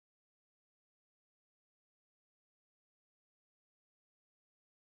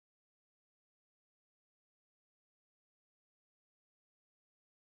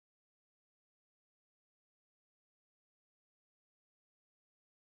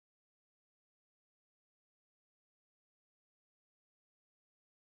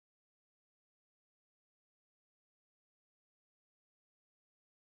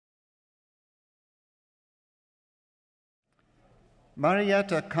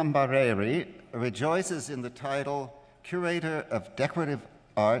Marietta Cambareri rejoices in the title Curator of Decorative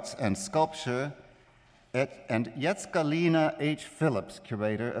Arts and Sculpture and Jetskalina H. Phillips,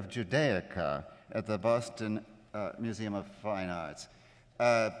 Curator of Judaica at the Boston Museum of Fine Arts.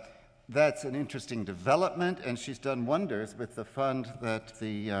 That's an interesting development, and she's done wonders with the fund that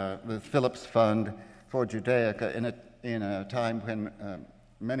the Phillips Fund for Judaica in a time when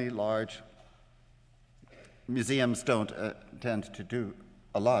many large museums don't tend to do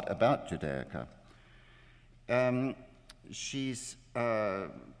a lot about Judaica. She's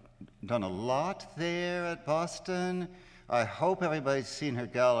done a lot there at Boston. I hope everybody's seen her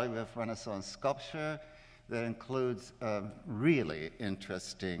gallery of Renaissance sculpture that includes a really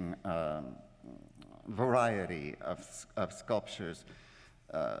interesting variety of sculptures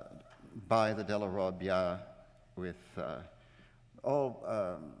by the Della Robbia with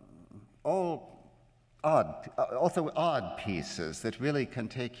also odd pieces that really can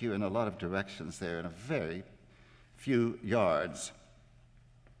take you in a lot of directions there in a very few yards.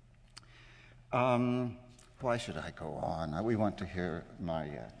 Why should I go on? We want to hear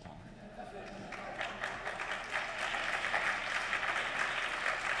Marietta.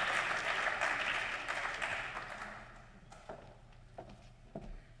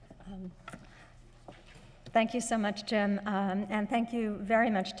 Thank you so much, Jim, and thank you very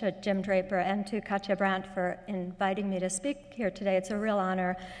much to Jim Draper and to Katja Brandt for inviting me to speak here today. It's a real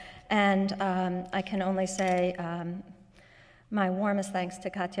honor, and I can only say my warmest thanks to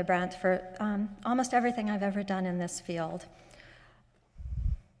Katja Brandt for almost everything I've ever done in this field.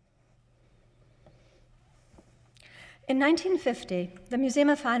 In 1950, the Museum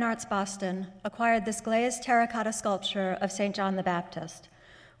of Fine Arts Boston acquired this glazed terracotta sculpture of St. John the Baptist,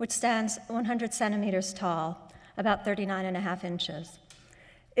 which stands 100 centimeters tall, about 39.5 inches.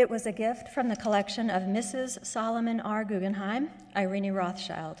 It was a gift from the collection of Mrs. Solomon R. Guggenheim, Irene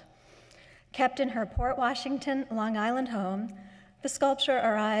Rothschild. Kept in her Port Washington, Long Island home, the sculpture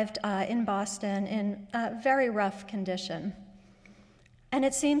arrived in Boston in very rough condition. And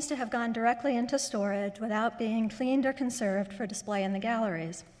it seems to have gone directly into storage without being cleaned or conserved for display in the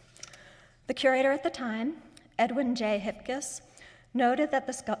galleries. The curator at the time, Edwin J. Hipkiss, noted that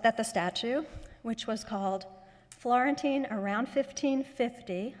the statue, which was called Florentine around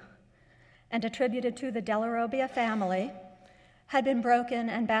 1550 and attributed to the Della Robbia family, had been broken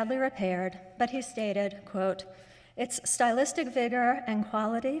and badly repaired, but he stated, quote, "Its stylistic vigor and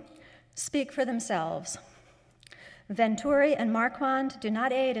quality speak for themselves. Venturi and Marquand do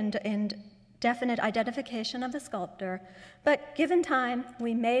not aid in definite identification of the sculptor, but given time,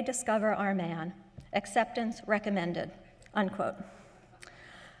 we may discover our man. Acceptance recommended," unquote.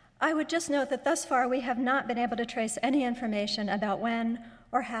 I would just note that thus far we have not been able to trace any information about when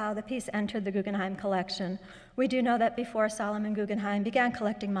or how the piece entered the Guggenheim collection. We do know that before Solomon Guggenheim began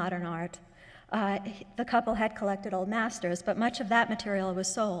collecting modern art, the couple had collected old masters, but much of that material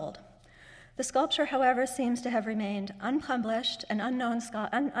was sold. The sculpture, however, seems to have remained unpublished and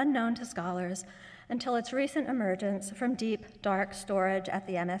unknown to scholars until its recent emergence from deep, dark storage at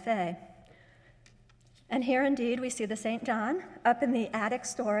the MFA. And here, indeed, we see the St. John up in the attic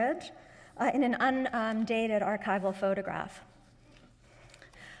storage in an undated archival photograph.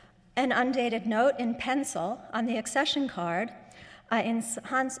 An undated note in pencil on the accession card in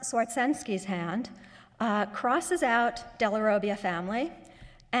Hans Swartzensky's hand crosses out Della Robbia family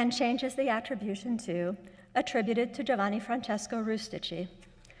and changes the attribution to attributed to Giovanni Francesco Rustici,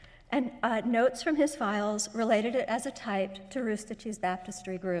 and notes from his files related it as a type to Rustici's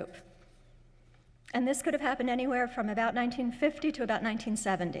baptistry group. And this could have happened anywhere from about 1950 to about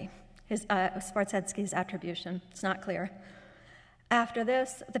 1970, Swartzensky's attribution. It's not clear. After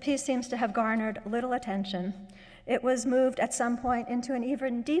this, the piece seems to have garnered little attention. It was moved at some point into an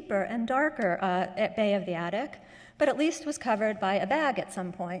even deeper and darker bay of the attic, but at least was covered by a bag at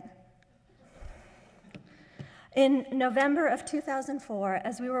some point. In November of 2004,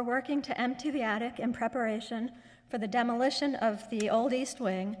 as we were working to empty the attic in preparation for the demolition of the old East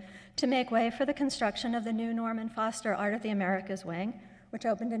Wing to make way for the construction of the new Norman Foster Art of the Americas Wing, which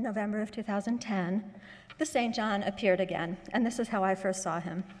opened in November of 2010, the St. John appeared again, and this is how I first saw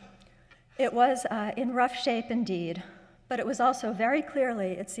him. It was in rough shape indeed, but it was also very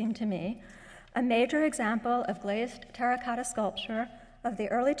clearly, it seemed to me, a major example of glazed terracotta sculpture of the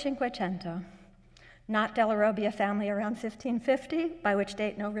early Cinquecento, not Della Robbia family around 1550, by which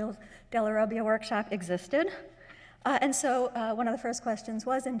date no real Della Robbia workshop existed. And so one of the first questions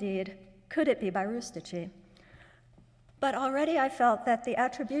was indeed, could it be by Rustici? But already I felt that the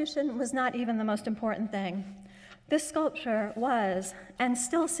attribution was not even the most important thing. This sculpture was, and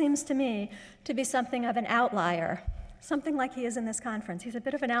still seems to me, to be something of an outlier, something like he is in this conference. He's a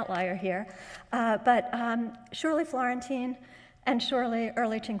bit of an outlier here, but surely Florentine and surely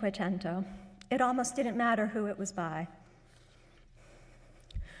early Cinquecento. It almost didn't matter who it was by.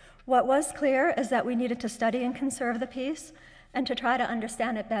 What was clear is that we needed to study and conserve the piece and to try to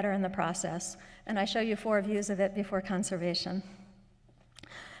understand it better in the process. And I show you 4 views of it before conservation.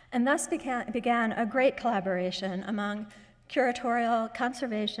 And thus began a great collaboration among curatorial,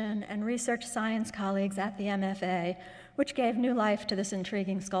 conservation, and research science colleagues at the MFA, which gave new life to this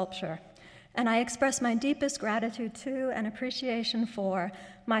intriguing sculpture. And I express my deepest gratitude to and appreciation for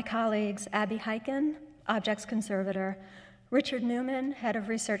my colleagues Abby Heiken, Objects Conservator, Richard Newman, Head of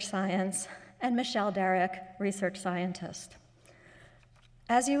Research Science, and Michelle Derrick, Research Scientist.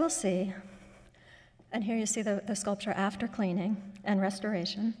 As you will see, and here you see the sculpture after cleaning and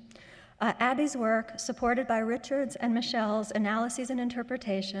restoration, Abby's work, supported by Richard's and Michelle's analyses and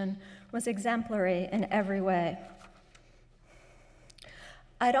interpretation, was exemplary in every way.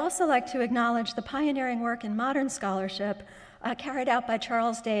 I'd also like to acknowledge the pioneering work in modern scholarship carried out by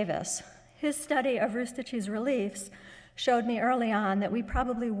Charles Davis. His study of Rustici's reliefs showed me early on that we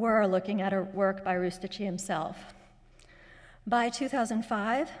probably were looking at a work by Rustici himself. By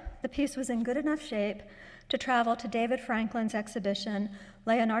 2005, the piece was in good enough shape to travel to David Franklin's exhibition,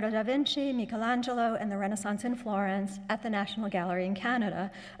 Leonardo da Vinci, Michelangelo, and the Renaissance in Florence at the National Gallery of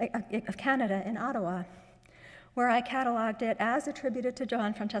Canada in Ottawa, where I cataloged it as attributed to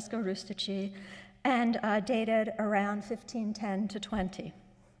Giovan Francesco Rustici and dated around 1510 to 20.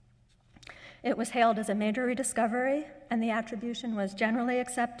 It was hailed as a major rediscovery, and the attribution was generally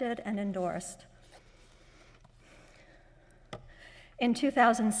accepted and endorsed. In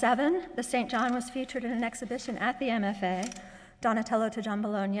 2007, the St. John was featured in an exhibition at the MFA, Donatello to Gian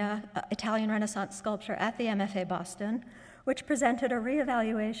Bologna, Italian Renaissance sculpture at the MFA Boston, which presented a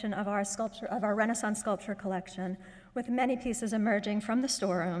reevaluation of our Renaissance sculpture collection, with many pieces emerging from the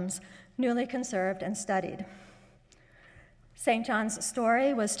storerooms, newly conserved and studied. St. John's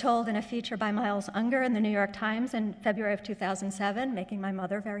story was told in a feature by Miles Unger in the New York Times in February of 2007, making my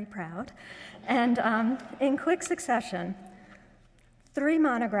mother very proud. And in quick succession, 3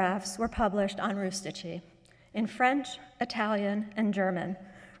 monographs were published on Rustici in French, Italian, and German,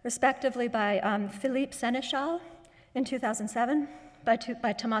 respectively by Philippe Sénéchal in 2007, by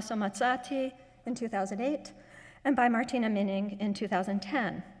Tommaso Mazzati in 2008, and by Martina Minning in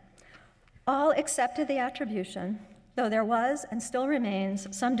 2010. All accepted the attribution, though there was and still remains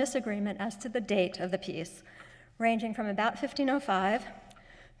some disagreement as to the date of the piece, ranging from about 1505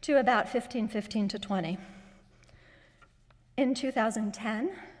 to about 1515 to 20. In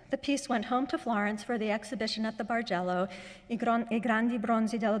 2010, the piece went home to Florence for the exhibition at the Bargello, I Grandi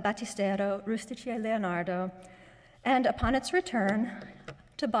Bronzi del Battistero, Rustici e Leonardo, and upon its return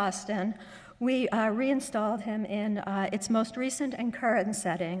to Boston, we reinstalled him in its most recent and current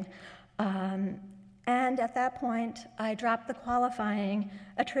setting. And at that point, I dropped the qualifying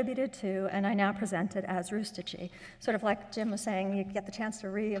attributed to, and I now present it as Rustici. Sort of like Jim was saying, you get the chance to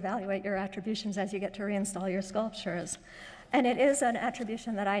reevaluate your attributions as you get to reinstall your sculptures. And it is an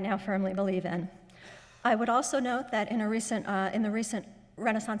attribution that I now firmly believe in. I would also note that in the recent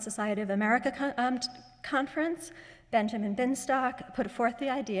Renaissance Society of America conference, Benjamin Binstock put forth the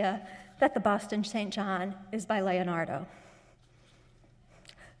idea that the Boston St. John is by Leonardo.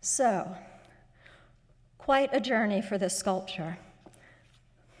 So, quite a journey for this sculpture.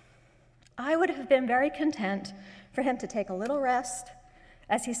 I would have been very content for him to take a little rest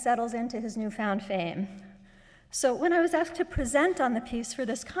as he settles into his newfound fame. So when I was asked to present on the piece for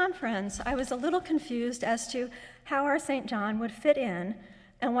this conference, I was a little confused as to how our St. John would fit in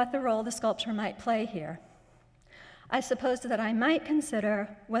and what the role the sculpture might play here. I supposed that I might consider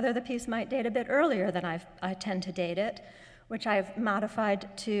whether the piece might date a bit earlier than I tend to date it, which I've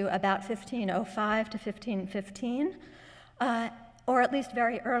modified to about 1505 to 1515, or at least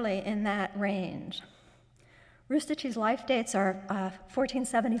very early in that range. Rustici's life dates are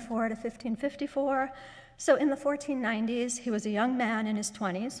 1474 to 1554, so in the 1490s, he was a young man in his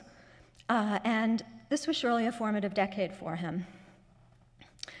 20s, and this was surely a formative decade for him.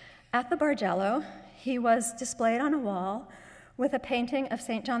 At the Bargello, he was displayed on a wall with a painting of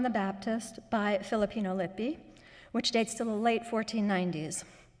St. John the Baptist by Filippino Lippi, which dates to the late 1490s,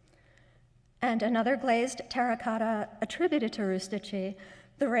 and another glazed terracotta attributed to Rustici,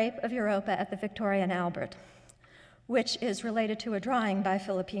 The Rape of Europa at the Victoria and Albert, which is related to a drawing by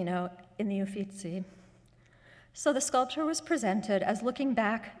Filippino in the Uffizi. So the sculpture was presented as looking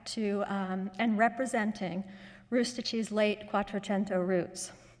back to and representing Rustici's late Quattrocento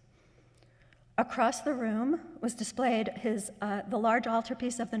roots. Across the room was displayed the large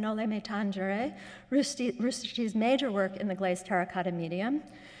altarpiece of the Noli Me Tangere, Rustici's major work in the glazed terracotta medium,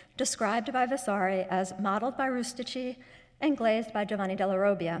 described by Vasari as modeled by Rustici and glazed by Giovanni della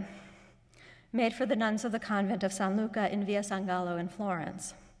Robbia, made for the nuns of the convent of San Luca in Via San Gallo in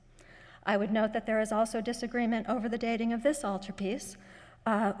Florence. I would note that there is also disagreement over the dating of this altarpiece.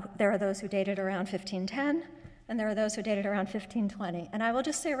 There are those who dated around 1510, and there are those who dated around 1520. And I will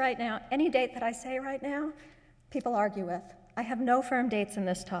just say right now, any date that I say right now, people argue with. I have no firm dates in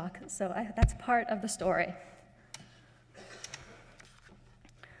this talk, so that's part of the story.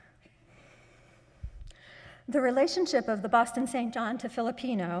 The relationship of the Boston St. John to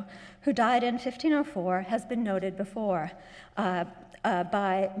Filippino, who died in 1504, has been noted before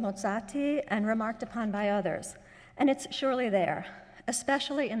by Mozzati and remarked upon by others. And it's surely there,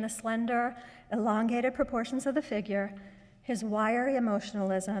 especially in the slender, elongated proportions of the figure, his wiry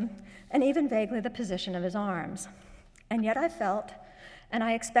emotionalism, and even vaguely the position of his arms. And yet I felt, and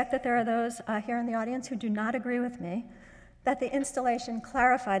I expect that there are those here in the audience who do not agree with me, that the installation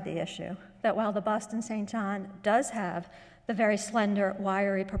clarified the issue, that while the Boston St. John does have the very slender,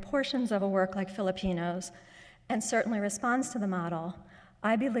 wiry proportions of a work like Filipino's, and certainly responds to the model,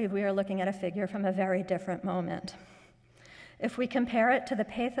 I believe we are looking at a figure from a very different moment. If we compare it to the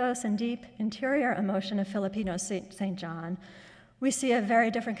pathos and deep interior emotion of Filipino's St. John, we see a very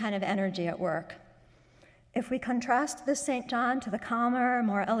different kind of energy at work. If we contrast this St. John to the calmer,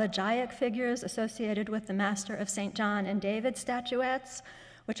 more elegiac figures associated with the Master of St. John and David statuettes,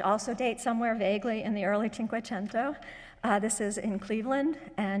 which also date somewhere vaguely in the early Cinquecento, this is in Cleveland,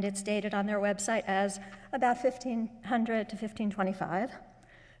 and it's dated on their website as about 1500 to 1525.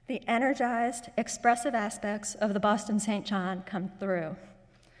 The energized, expressive aspects of the Boston St. John come through.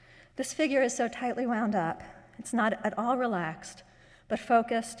 This figure is so tightly wound up, it's not at all relaxed, but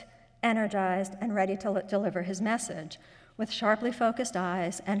focused, energized, and ready to deliver his message, with sharply focused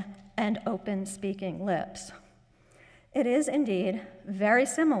eyes and open speaking lips. It is indeed very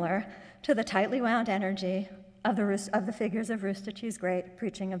similar to the tightly wound energy of the figures of Rustici's great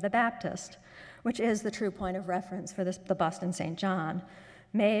Preaching of the Baptist, which is the true point of reference for the Boston St. John,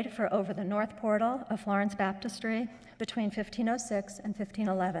 made for over the north portal of Florence Baptistry between 1506 and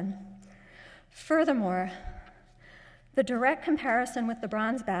 1511. Furthermore, the direct comparison with the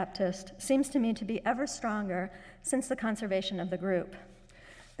Bronze Baptist seems to me to be ever stronger since the conservation of the group.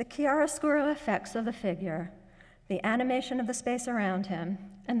 The chiaroscuro effects of the figure, the animation of the space around him,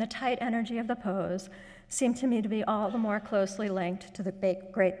 and the tight energy of the pose seem to me to be all the more closely linked to the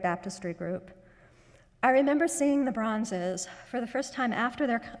great baptistry group. I remember seeing the bronzes for the first time after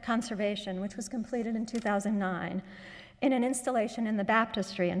their conservation, which was completed in 2009, in an installation in the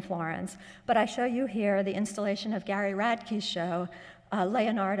baptistry in Florence. But I show you here the installation of Gary Radke's show,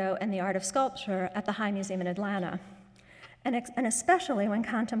 Leonardo and the Art of Sculpture, at the High Museum in Atlanta. And especially when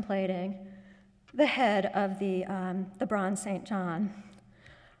contemplating the head of the bronze St. John,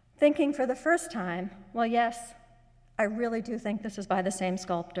 thinking for the first time, well, yes, I really do think this is by the same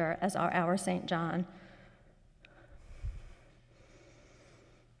sculptor as our St. John.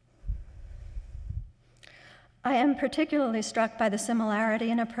 I am particularly struck by the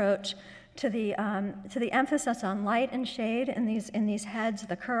similarity in approach to the emphasis on light and shade in these heads,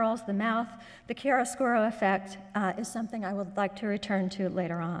 the curls, the mouth. The chiaroscuro effect is something I would like to return to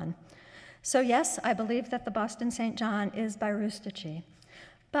later on. So yes, I believe that the Boston St. John is by Rustici,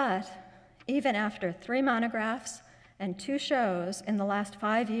 but even after 3 monographs and 2 shows in the last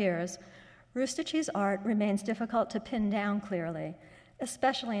 5 years, Rustici's art remains difficult to pin down clearly,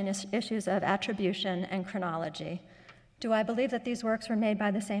 especially in issues of attribution and chronology. Do I believe that these works were made by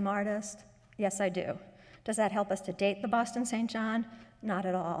the same artist? Yes, I do. Does that help us to date the Boston St. John? Not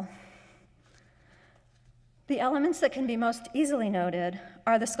at all. The elements that can be most easily noted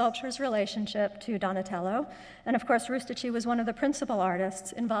are the sculpture's relationship to Donatello, and of course Rustici was one of the principal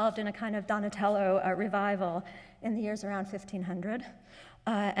artists involved in a kind of Donatello revival in the years around 1500,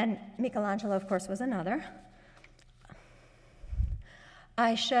 and Michelangelo, of course, was another.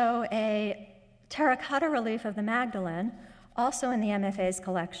 I show a terracotta relief of the Magdalene, also in the MFA's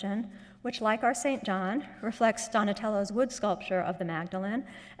collection, which, like our St. John, reflects Donatello's wood sculpture of the Magdalene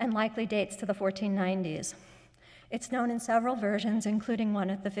and likely dates to the 1490s. It's known in several versions, including one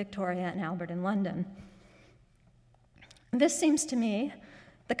at the Victoria and Albert in London. This seems to me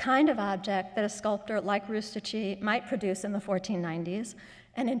the kind of object that a sculptor like Rustici might produce in the 1490s,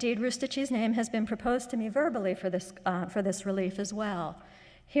 and indeed Rustici's name has been proposed to me verbally for this relief as well.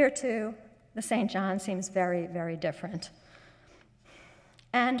 Here too, the St. John seems very, very different.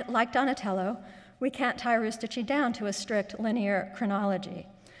 And like Donatello, we can't tie Rustici down to a strict linear chronology.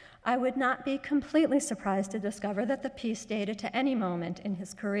 I would not be completely surprised to discover that the piece dated to any moment in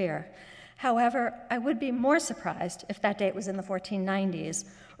his career. However, I would be more surprised if that date was in the 1490s,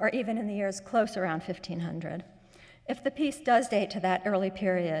 or even in the years close around 1500. If the piece does date to that early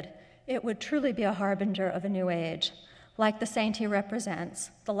period, it would truly be a harbinger of a new age, like the saint he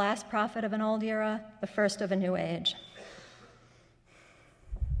represents, the last prophet of an old era, the first of a new age.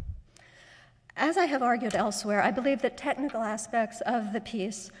 As I have argued elsewhere, I believe that technical aspects of the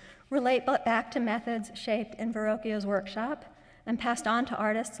piece relate back to methods shaped in Verrocchio's workshop and passed on to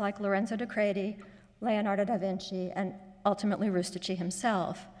artists like Lorenzo di Credi, Leonardo da Vinci, and ultimately Rustici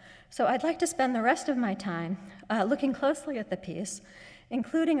himself. So I'd like to spend the rest of my time looking closely at the piece,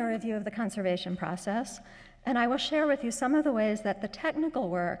 including a review of the conservation process, and I will share with you some of the ways that the technical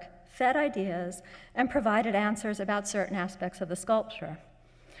work fed ideas and provided answers about certain aspects of the sculpture.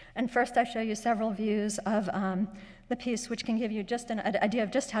 And first, I show you several views of the piece, which can give you just an idea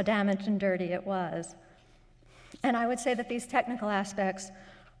of just how damaged and dirty it was. And I would say that these technical aspects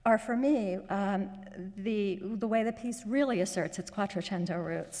are, for me, the way the piece really asserts its Quattrocento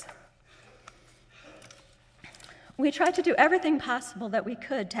roots. We tried to do everything possible that we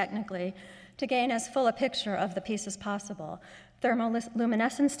could, technically, to gain as full a picture of the piece as possible.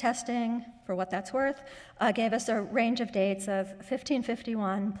 Thermoluminescence testing, for what that's worth, gave us a range of dates of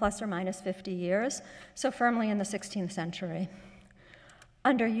 1551 plus or minus 50 years, so firmly in the 16th century.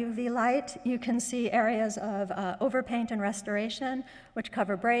 Under UV light, you can see areas of overpaint and restoration, which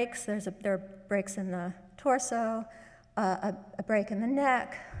cover breaks. There are breaks in the torso, a break in the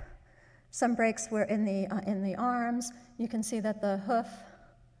neck. Some breaks were in the arms. You can see that the hoof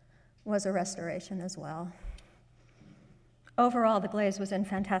was a restoration as well. Overall, the glaze was in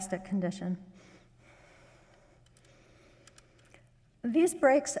fantastic condition. These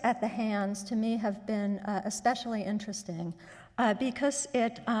breaks at the hands, to me, have been especially interesting because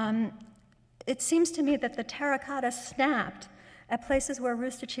it seems to me that the terracotta snapped at places where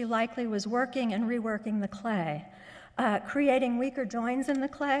Rustici likely was working and reworking the clay, creating weaker joins in the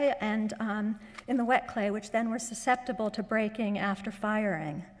clay and in the wet clay, which then were susceptible to breaking after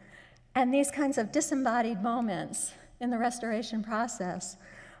firing. And these kinds of disembodied moments in the restoration process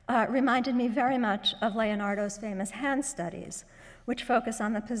reminded me very much of Leonardo's famous hand studies, which focus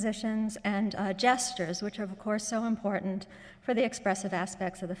on the positions and gestures, which are, of course, so important for the expressive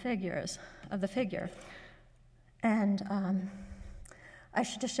aspects of the figure. And I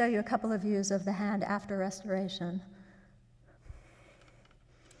should just show you a couple of views of the hand after restoration.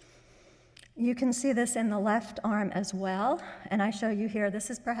 You can see this in the left arm as well, and I show you here, this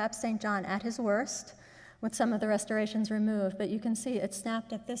is perhaps St. John at his worst, with some of the restorations removed, but you can see it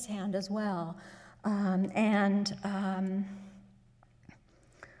snapped at this hand as well.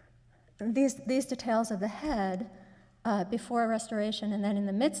 These details of the head before restoration and then in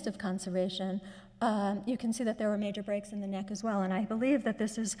the midst of conservation, you can see that there were major breaks in the neck as well. And I believe that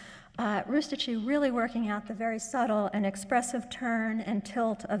this is Rustici really working out the very subtle and expressive turn and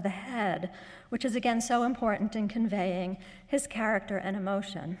tilt of the head, which is again so important in conveying his character and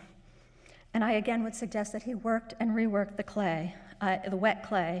emotion. And I again would suggest that he worked and reworked the clay, the wet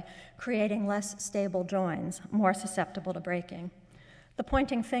clay, creating less stable joins, more susceptible to breaking. The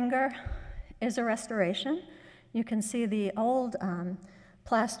pointing finger is a restoration. You can see the old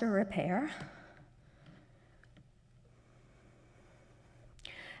plaster repair.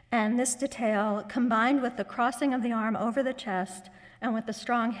 And this detail, combined with the crossing of the arm over the chest and with the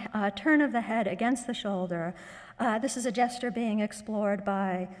strong turn of the head against the shoulder, this is a gesture being explored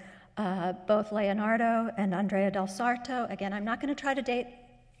by both Leonardo and Andrea del Sarto. Again, I'm not going to try to date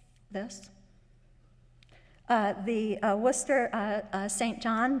this. The Worcester St.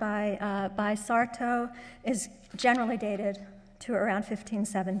 John by Sarto is generally dated to around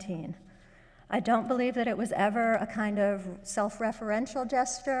 1517. I don't believe that it was ever a kind of self-referential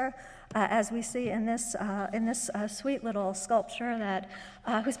gesture, as we see in this sweet little sculpture that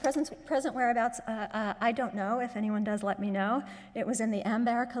whose present whereabouts I don't know. If anyone does, let me know. It was in the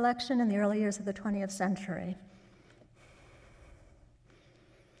Ambert collection in the early years of the 20th century.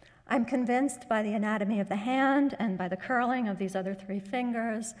 I'm convinced by the anatomy of the hand and by the curling of these other three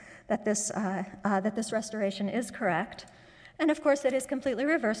fingers that this restoration is correct. And of course, it is completely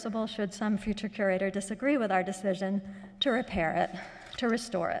reversible should some future curator disagree with our decision to repair it, to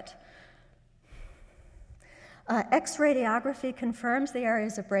restore it. X-radiography confirms the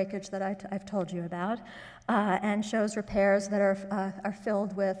areas of breakage that I've told you about and shows repairs that are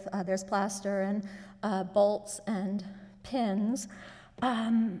filled with, there's plaster and bolts and pins.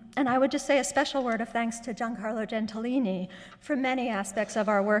 And I would just say a special word of thanks to Giancarlo Gentilini for many aspects of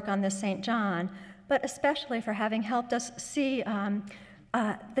our work on this St. John, but especially for having helped us see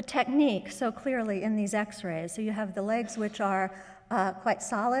The technique so clearly in these x-rays. So you have the legs, which are quite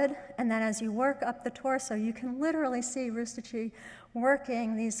solid, and then as you work up the torso, you can literally see Rustici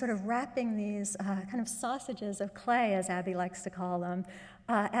working these, sort of wrapping these kind of sausages of clay, as Abby likes to call them,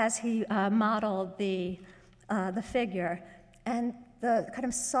 as he modeled the figure. And the kind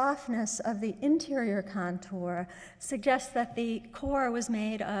of softness of the interior contour suggests that the core was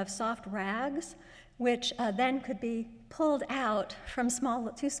made of soft rags, which then could be pulled out from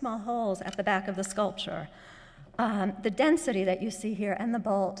two small holes at the back of the sculpture. The density that you see here and the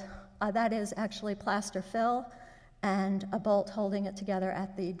bolt, that is actually plaster fill and a bolt holding it together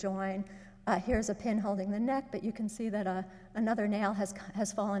at the join. Here's a pin holding the neck, but you can see that another nail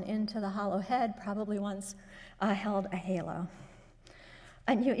has fallen into the hollow head, probably once held a halo.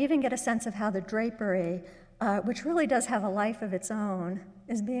 And you even get a sense of how the drapery, which really does have a life of its own,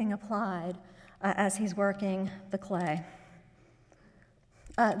 is being applied as he's working the clay.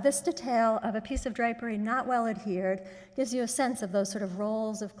 This detail of a piece of drapery not well adhered gives you a sense of those sort of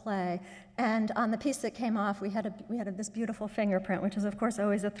rolls of clay. And on the piece that came off, we had this beautiful fingerprint, which is, of course,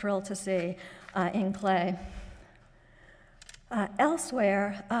 always a thrill to see in clay.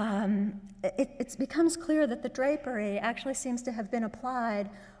 Elsewhere, it becomes clear that the drapery actually seems to have been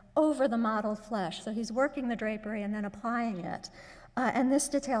applied over the modeled flesh. So he's working the drapery and then applying it. And this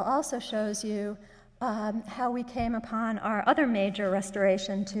detail also shows you how we came upon our other major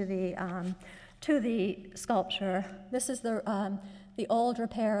restoration to the sculpture. This is the old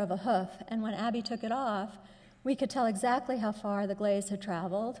repair of a hoof, and when Abby took it off, we could tell exactly how far the glaze had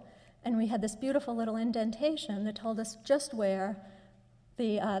traveled, and we had this beautiful little indentation that told us just where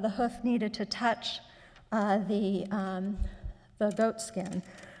the hoof needed to touch the goat skin.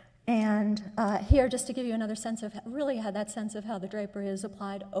 And here, just to give you another sense of, really had that sense of how the drapery is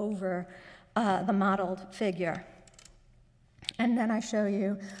applied over the modeled figure. And then I show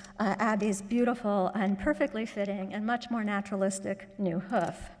you Abby's beautiful and perfectly fitting and much more naturalistic new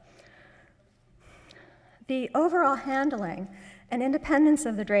hoof. The overall handling and independence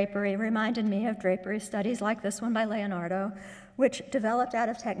of the drapery reminded me of drapery studies like this one by Leonardo, which developed out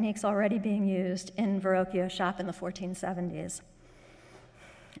of techniques already being used in Verrocchio's shop in the 1470s.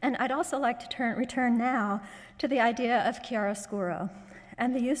 And I'd also like to return now to the idea of chiaroscuro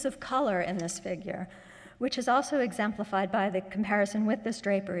and the use of color in this figure, which is also exemplified by the comparison with this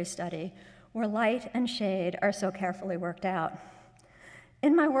drapery study, where light and shade are so carefully worked out.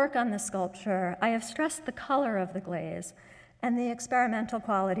 In my work on this sculpture, I have stressed the color of the glaze and the experimental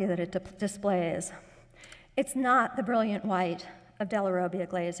quality that it displays. It's not the brilliant white of Della Robbia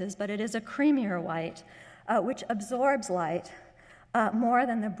glazes, but it is a creamier white, which absorbs light more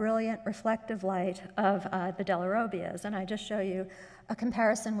than the brilliant reflective light of the Della Robbias. And I just show you a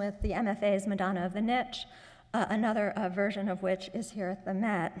comparison with the MFA's Madonna of the Niche, another version of which is here at the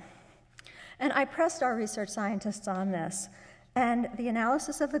Met. And I pressed our research scientists on this, and the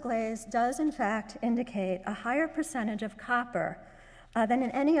analysis of the glaze does in fact indicate a higher percentage of copper than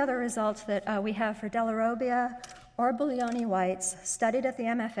in any other results that we have for Della Robbia or Buglioni whites studied at the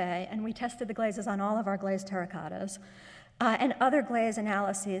MFA, and we tested the glazes on all of our glazed terracottas, and other glaze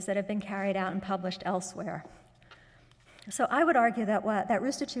analyses that have been carried out and published elsewhere. So I would argue that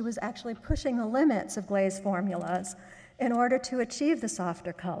Rustici was actually pushing the limits of glaze formulas in order to achieve the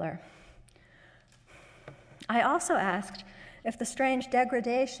softer color. I also asked if the strange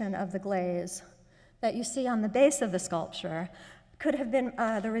degradation of the glaze that you see on the base of the sculpture could have been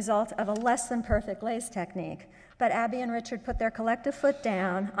the result of a less than perfect glaze technique. But Abby and Richard put their collective foot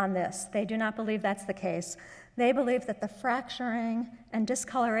down on this. They do not believe that's the case. They believe that the fracturing and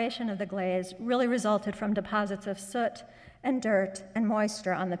discoloration of the glaze really resulted from deposits of soot and dirt and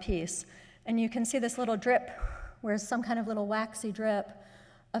moisture on the piece. And you can see this little drip, where some kind of little waxy drip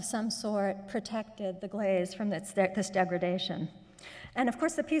of some sort protected the glaze from this degradation. And of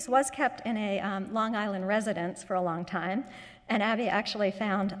course, the piece was kept in a Long Island residence for a long time, and Abby actually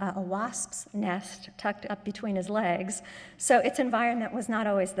found a wasp's nest tucked up between his legs, so its environment was not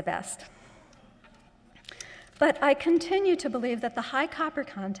always the best. But I continue to believe that the high copper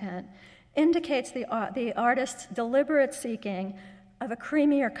content indicates the artist's deliberate seeking of a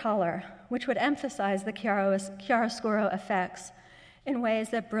creamier color, which would emphasize the chiaroscuro effects in ways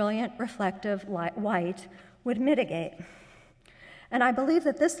that brilliant reflective white would mitigate. And I believe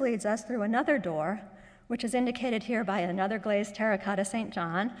that this leads us through another door, which is indicated here by another glazed terracotta St.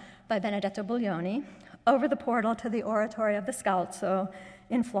 John by Benedetto Buglioni, over the portal to the Oratory of the Scalzo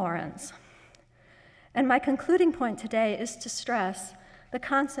in Florence. And my concluding point today is to stress the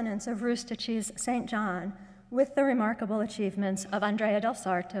consonance of Rustici's St. John with the remarkable achievements of Andrea del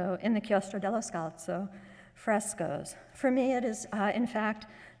Sarto in the Chiostro dello Scalzo, frescoes. For me, it is, in fact,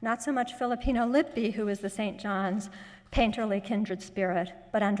 not so much Filippino Lippi, who is the St. John's painterly kindred spirit,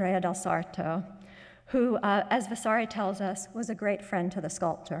 but Andrea del Sarto, who, as Vasari tells us, was a great friend to the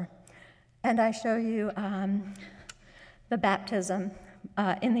sculptor. And I show you the baptism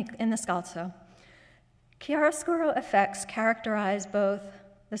in the Scalzo. Chiaroscuro effects characterize both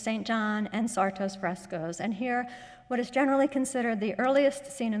the St. John and Sarto's frescoes. And here, what is generally considered the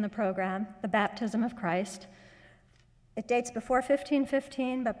earliest scene in the program, the baptism of Christ. It dates before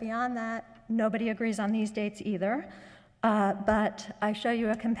 1515, but beyond that, nobody agrees on these dates either. But I show you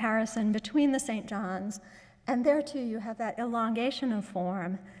a comparison between the St. John's, and there too you have that elongation of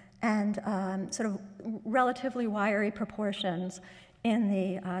form and sort of relatively wiry proportions in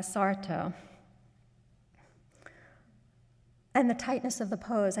the Sarto. And the tightness of the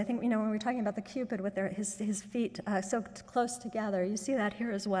pose. I think, when we're talking about the Cupid with his feet so close together, you see that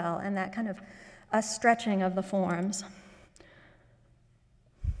here as well, and that kind of stretching of the forms.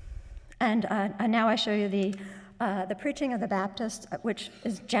 And now I show you the preaching of the Baptist, which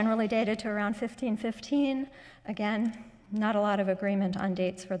is generally dated to around 1515. Again, not a lot of agreement on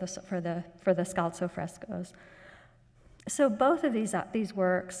dates for the Scalzo frescoes. So both of these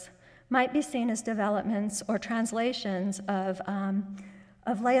works might be seen as developments or translations of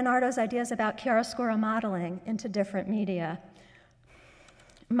Leonardo's ideas about chiaroscuro modeling into different media.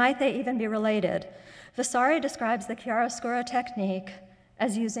 Might they even be related? Vasari describes the chiaroscuro technique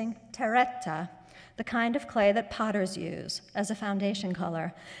as using terretta, the kind of clay that potters use as a foundation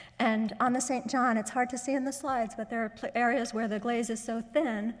color. And on the St. John, it's hard to see in the slides, but there are areas where the glaze is so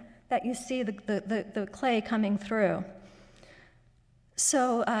thin that you see the clay coming through.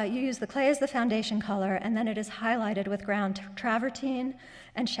 So you use the clay as the foundation color, and then it is highlighted with ground travertine,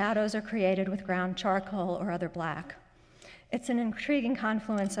 and shadows are created with ground charcoal or other black. It's an intriguing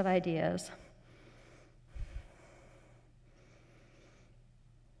confluence of ideas.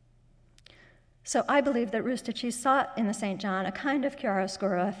 So I believe that Rustici sought in the St. John a kind of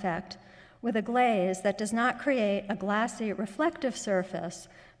chiaroscuro effect with a glaze that does not create a glassy, reflective surface,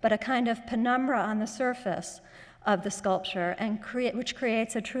 but a kind of penumbra on the surface of the sculpture, and which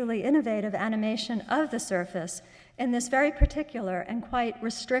creates a truly innovative animation of the surface in this very particular and quite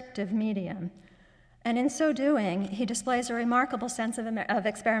restrictive medium. And in so doing, he displays a remarkable sense of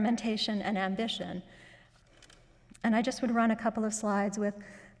experimentation and ambition. And I just would run a couple of slides with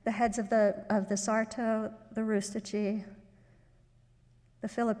the heads of the Sarto, the Rustici, the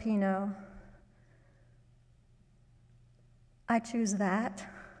Filippino. I choose that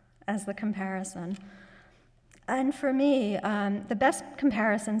as the comparison. And for me, the best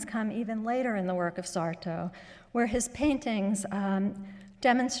comparisons come even later in the work of Sarto, where his paintings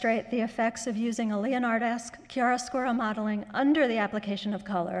demonstrate the effects of using a Leonardesque chiaroscuro modeling under the application of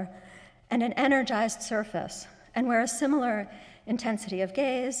color and an energized surface, and where a similar intensity of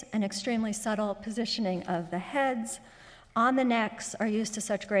gaze and extremely subtle positioning of the heads on the necks are used to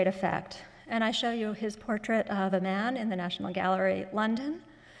such great effect. And I show you his portrait of a man in the National Gallery, London,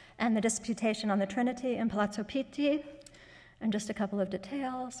 and the Disputation on the Trinity in Palazzo Pitti, and just a couple of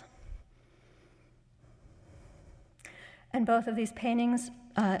details. And both of these paintings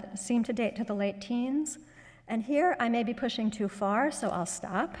seem to date to the late teens. And here I may be pushing too far, so I'll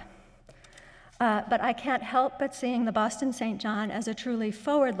stop. But I can't help but seeing the Boston St. John as a truly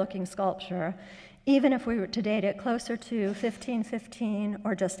forward-looking sculpture, even if we were to date it closer to 1515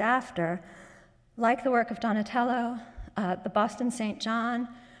 or just after. Like the work of Donatello, the Boston St. John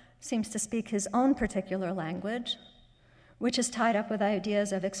seems to speak his own particular language, which is tied up with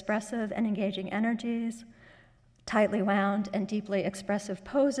ideas of expressive and engaging energies, tightly wound and deeply expressive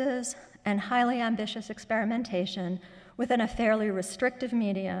poses, and highly ambitious experimentation within a fairly restrictive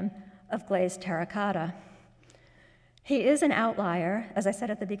medium of glazed terracotta. He is an outlier, as I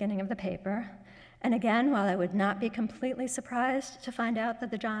said at the beginning of the paper, and again, while I would not be completely surprised to find out that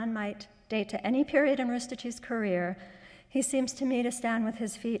the John might date to any period in Rustici's career, he seems to me to stand with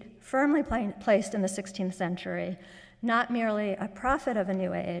his feet firmly placed in the 16th century, not merely a prophet of a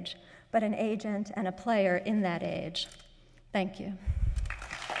new age, but an agent and a player in that age. Thank you.